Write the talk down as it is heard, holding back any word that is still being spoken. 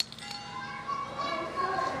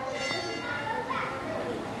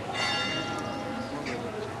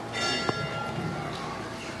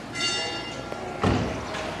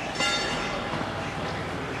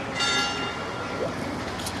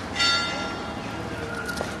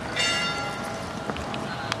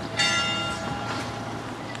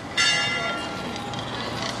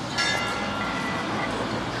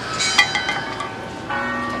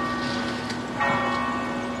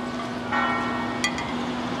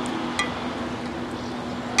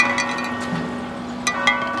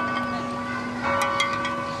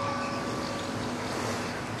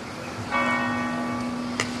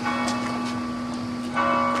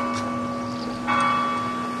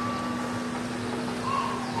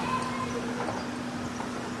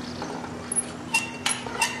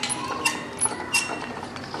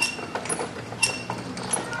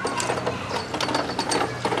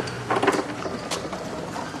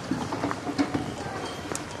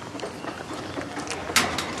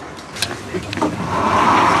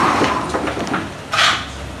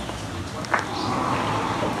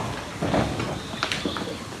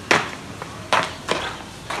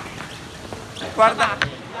Guarda.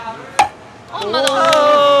 Oh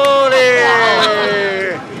madonna!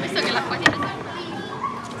 Ole! Questo che l'acqua di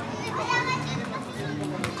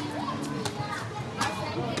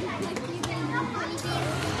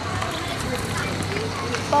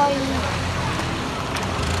Poi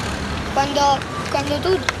quando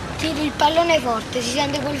tu tiri il pallone forte si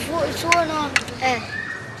sente quel suono.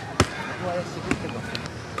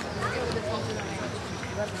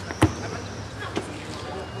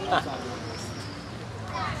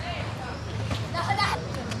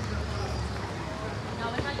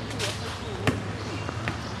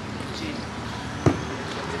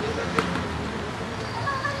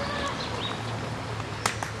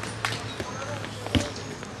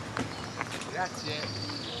 Grazie.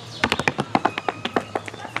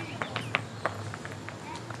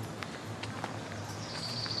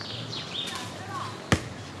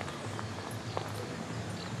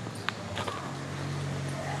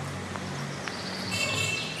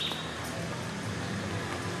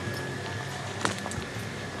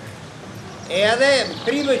 E adesso,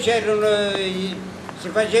 prima c'erano, si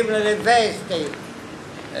facevano le feste,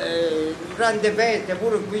 grandi feste,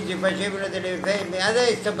 pure qui si facevano delle feste,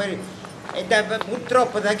 adesso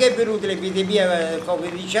purtroppo da che è venuta l'epidemia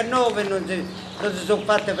Covid-19 non si sono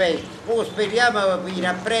fatte feste, poi speriamo fino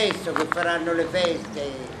a presto che faranno le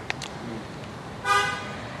feste.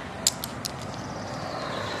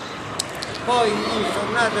 Poi io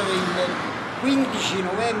sono nato il 15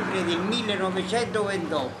 novembre del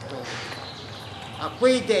 1928. A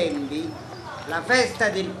quei tempi la festa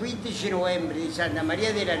del 15 novembre di Santa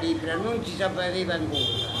Maria della Libera non si sapeva ancora.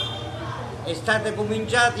 È stata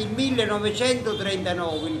cominciata il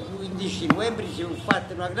 1939, il 15 novembre si è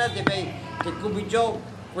fatta una grande festa che cominciò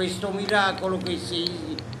questo miracolo che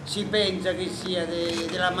si pensa che sia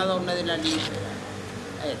della Madonna della Libera.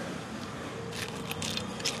 Ecco.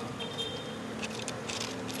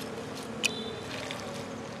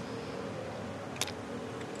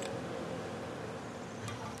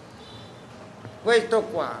 Questo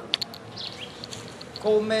qua,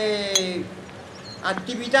 come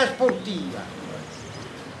attività sportiva,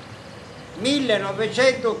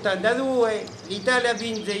 1982 l'Italia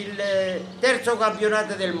vinse il terzo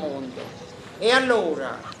campionato del mondo e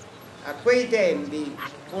allora, a quei tempi,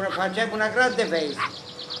 facevamo una grande festa.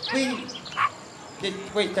 Qui,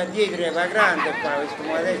 questa dietro era grande, qua, questo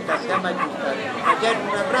adesso stiamo aggiustando,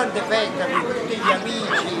 facevamo una grande festa con tutti gli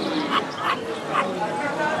amici.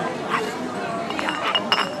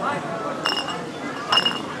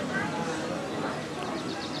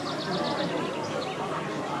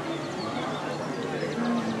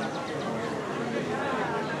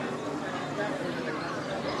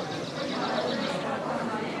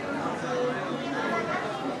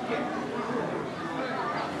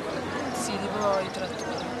 Sì, tipo i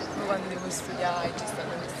trattori, quando devo studiare ci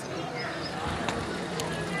stanno questi.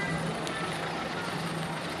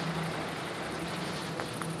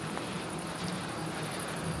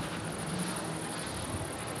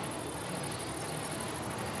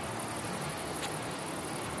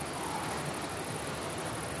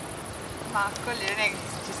 Ma con le non è che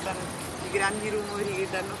ci stanno i grandi rumori che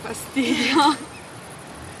danno fastidio.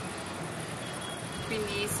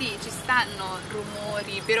 Quindi sì, ci stanno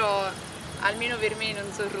rumori, però almeno per me non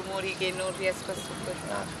sono rumori che non riesco a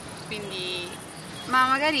sopportare. Quindi, ma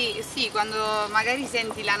magari sì, quando magari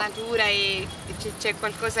senti la natura e c'è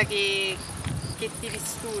qualcosa che ti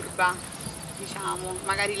disturba, diciamo,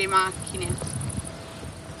 magari le macchine.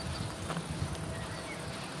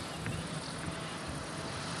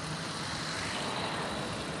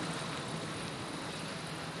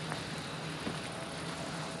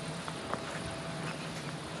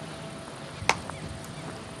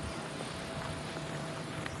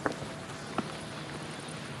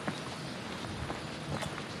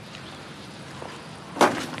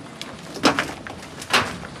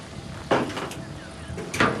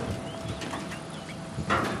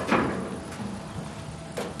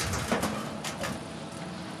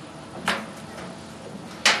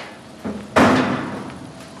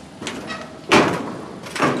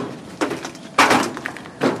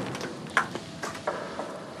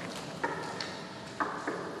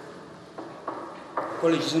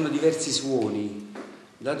 Poi ci sono diversi suoni,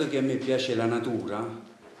 dato che a me piace la natura,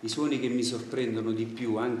 i suoni che mi sorprendono di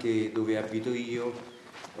più, anche dove abito io,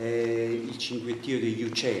 è il cinguettio degli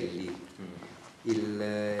uccelli,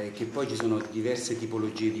 che poi ci sono diverse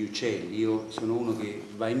tipologie di uccelli. Io sono uno che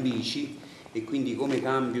va in bici e quindi come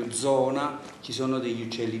cambio zona ci sono degli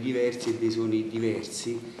uccelli diversi e dei suoni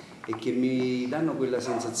diversi e che mi danno quella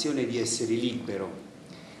sensazione di essere libero.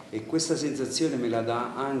 E questa sensazione me la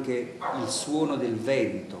dà anche il suono del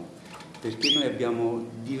vento, perché noi abbiamo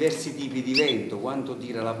diversi tipi di vento. Quando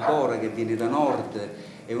tira la bora che viene da nord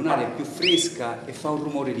è un'aria più fresca e fa un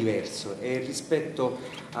rumore diverso, e rispetto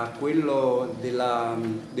a quello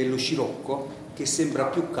dello scirocco che sembra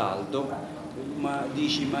più caldo, ma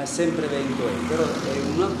dici ma è sempre vento, però è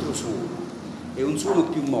un altro suono, è un suono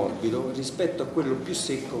più morbido rispetto a quello più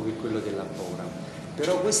secco che è quello della bora.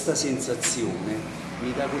 Però questa sensazione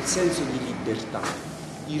mi dà quel senso di libertà.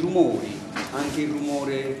 I rumori, anche il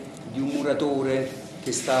rumore di un muratore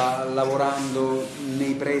che sta lavorando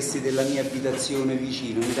nei pressi della mia abitazione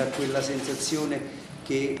vicino, mi dà quella sensazione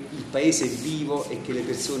che il paese è vivo e che le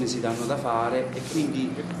persone si danno da fare, e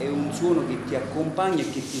quindi è un suono che ti accompagna e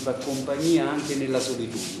che ti fa compagnia anche nella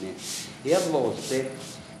solitudine. E a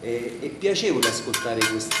volte è piacevole ascoltare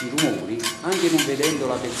questi rumori, anche non vedendo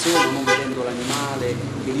la persona, non vedendo l'animale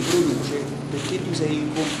che li produce, perché tu sei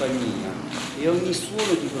in compagnia e ogni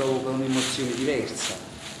suono ti provoca un'emozione diversa.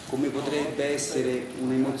 Come potrebbe essere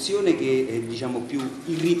un'emozione che è, diciamo, più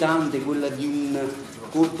irritante, quella di un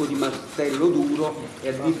colpo di martello duro, e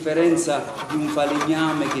a differenza di un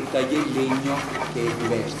falegname che taglia il legno, che è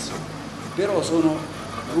diverso. Però sono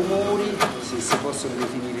rumori, se si possono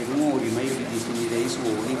definire rumori, ma io li definirei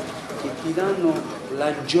suoni, che ti danno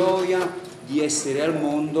la gioia di essere al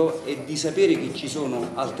mondo e di sapere che ci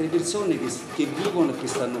sono altre persone che vivono e che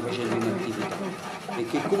stanno facendo un'attività e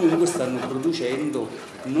che comunque stanno producendo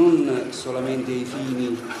non solamente ai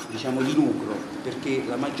fini, diciamo, di lucro, perché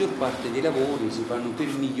la maggior parte dei lavori si fanno per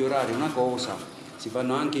migliorare una cosa, si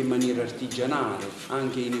fanno anche in maniera artigianale,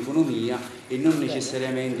 anche in economia, e non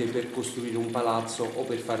necessariamente per costruire un palazzo o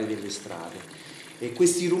per fare delle strade. E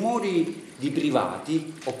questi rumori di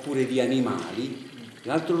privati oppure di animali,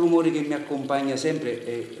 l'altro rumore che mi accompagna sempre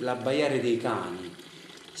è l'abbaiare dei cani.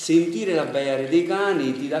 Sentire l'abbaiare dei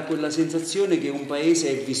cani ti dà quella sensazione che un paese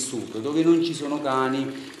è vissuto. Dove non ci sono cani,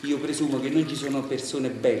 io presumo che non ci sono persone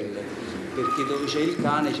belle, perché dove c'è il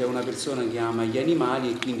cane c'è una persona che ama gli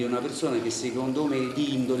animali, e quindi è una persona che secondo me è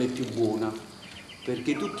di indole più buona,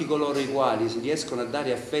 perché tutti coloro i quali si riescono a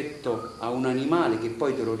dare affetto a un animale, che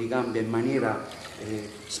poi te lo ricambia in maniera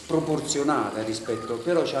sproporzionata rispetto,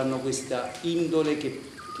 però hanno questa indole che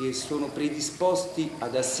sono predisposti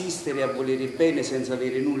ad assistere e a volere bene senza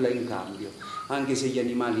avere nulla in cambio, anche se gli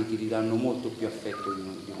animali ti ridanno molto più affetto di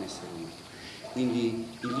un essere umano. Quindi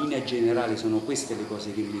in linea generale sono queste le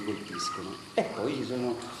cose che mi colpiscono. E poi ci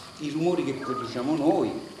sono i rumori che produciamo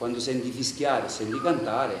noi, quando senti fischiare, senti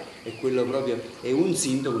cantare, e quello proprio è un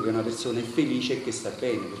sintomo che una persona è felice e che sta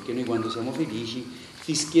bene, perché noi quando siamo felici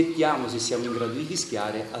fischiettiamo se siamo in grado di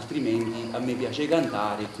fischiare, altrimenti a me piace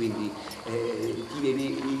cantare, quindi ti viene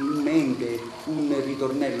in mente un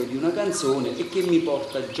ritornello di una canzone e che mi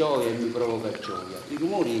porta gioia e mi provoca gioia. I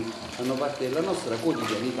rumori fanno parte della nostra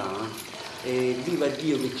quotidianità. Viva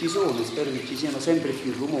Dio che ci sono, spero che ci siano sempre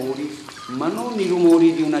più rumori, ma non i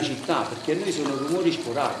rumori di una città, perché a noi sono rumori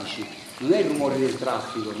sporadici, non è il rumore del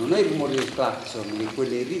traffico, non è il rumore del clacson, che è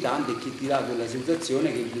quello irritante e che ti dà quella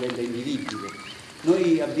sensazione che diventa invivibile.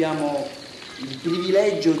 Noi abbiamo il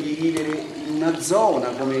privilegio di vivere in una zona,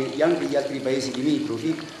 come anche gli altri paesi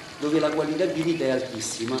limitrofi, dove la qualità di vita è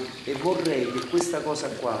altissima, e vorrei che questa cosa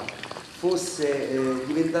qua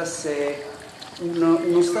diventasse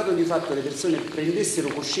uno stato di fatto, le persone prendessero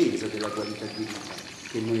coscienza della qualità di vita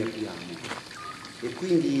che noi abbiamo, e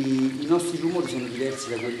quindi i nostri rumori sono diversi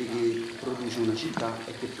da quelli che produce una città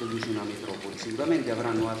e che produce una metropoli. Sicuramente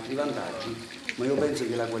avranno altri vantaggi, ma io penso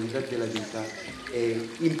che la qualità della vita è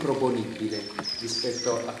improponibile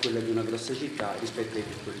rispetto a quella di una grossa città, rispetto ai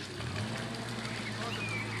piccoli città.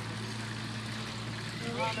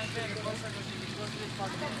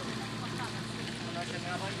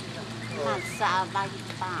 Passava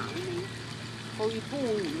il pane con i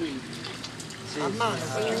pugni, si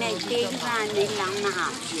metteva nella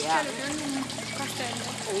nabbia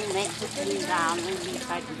un mezzo chilogrammo di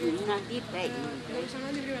farina di pelle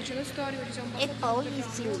e poi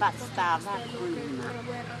si impastava con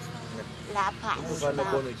la pasta,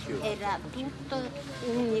 era tutto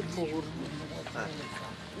uniforme,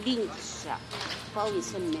 liscia, poi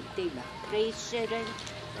si metteva a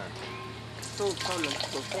crescere sotto le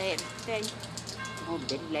coperte o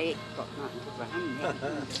del letto,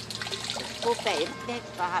 naturalmente, coperte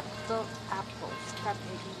fatto apposta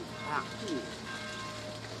per il pane.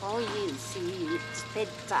 Poi si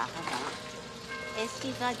spezzava e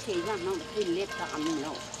si facevano delle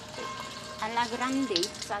pannotte alla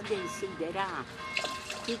grandezza desiderata,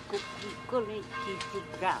 chi più piccole, chi più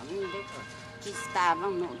grandi. Ci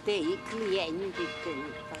stavano dei clienti che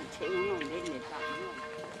facevano delle pannotte.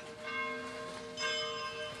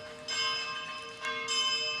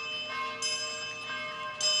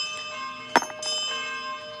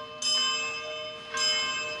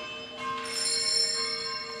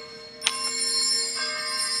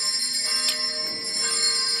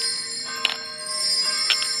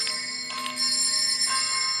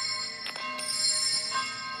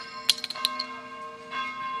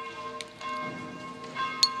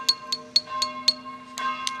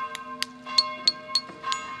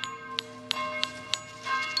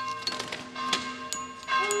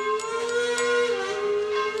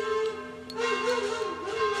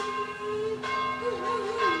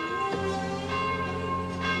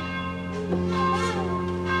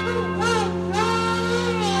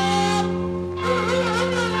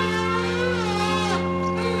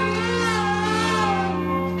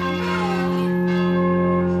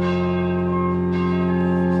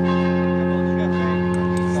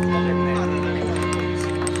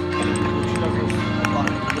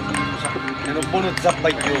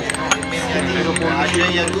 Zabbaglione. La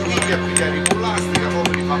gioia di Guiglia a pigliare i plastica,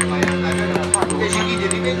 poi li fa mai andare. Invece chi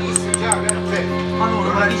ti venisse già, perfetto. Ma no,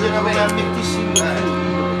 non ragionamento,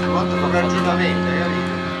 un ragionamento,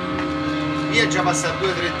 capito? Io ho già passato 2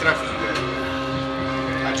 o 3 trafighe.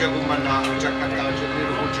 Ha già comandato, già accattato, già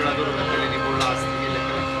il congelatore per quelle di plastica.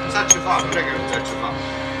 Sacci fa, non è che non sacci fa.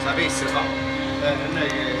 Sapesse fa. Non è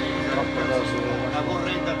che una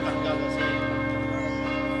corrente attaccata sempre.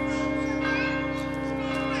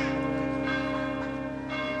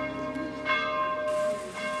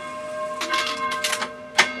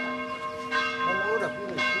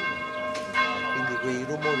 Quei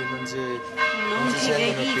rumori non si Non si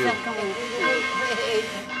sentono più.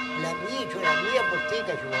 La mia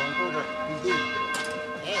bottega ce l'ho ancora qui dentro.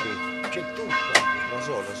 Sì. C'è tutto. Lo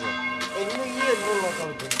so. E io non lo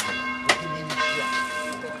tolgo mai, perché mi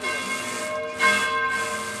dispiace.